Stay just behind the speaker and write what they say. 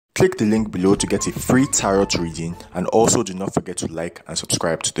Click the link below to get a free tarot reading, and also do not forget to like and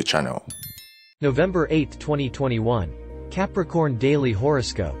subscribe to the channel. November 8, 2021. Capricorn Daily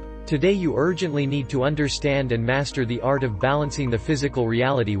Horoscope. Today you urgently need to understand and master the art of balancing the physical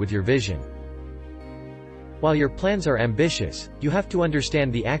reality with your vision. While your plans are ambitious, you have to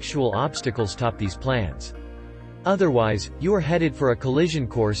understand the actual obstacles top these plans. Otherwise, you are headed for a collision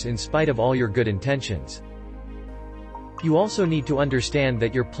course in spite of all your good intentions. You also need to understand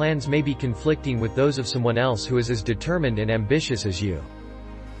that your plans may be conflicting with those of someone else who is as determined and ambitious as you.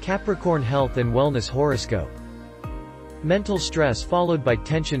 Capricorn Health and Wellness Horoscope. Mental stress followed by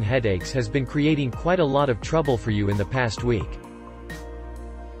tension headaches has been creating quite a lot of trouble for you in the past week.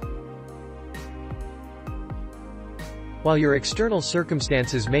 While your external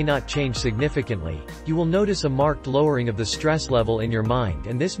circumstances may not change significantly, you will notice a marked lowering of the stress level in your mind,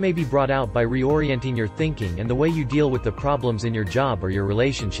 and this may be brought out by reorienting your thinking and the way you deal with the problems in your job or your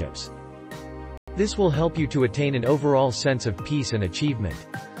relationships. This will help you to attain an overall sense of peace and achievement.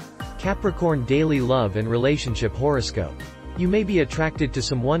 Capricorn Daily Love and Relationship Horoscope. You may be attracted to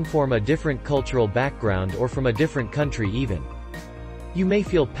someone from a different cultural background or from a different country even. You may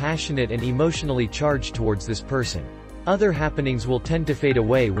feel passionate and emotionally charged towards this person. Other happenings will tend to fade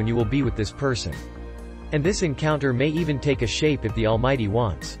away when you will be with this person. And this encounter may even take a shape if the Almighty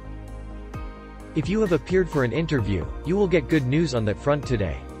wants. If you have appeared for an interview, you will get good news on that front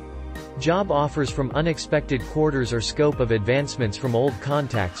today. Job offers from unexpected quarters or scope of advancements from old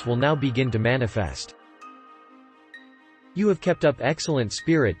contacts will now begin to manifest. You have kept up excellent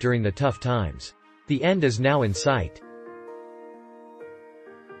spirit during the tough times. The end is now in sight.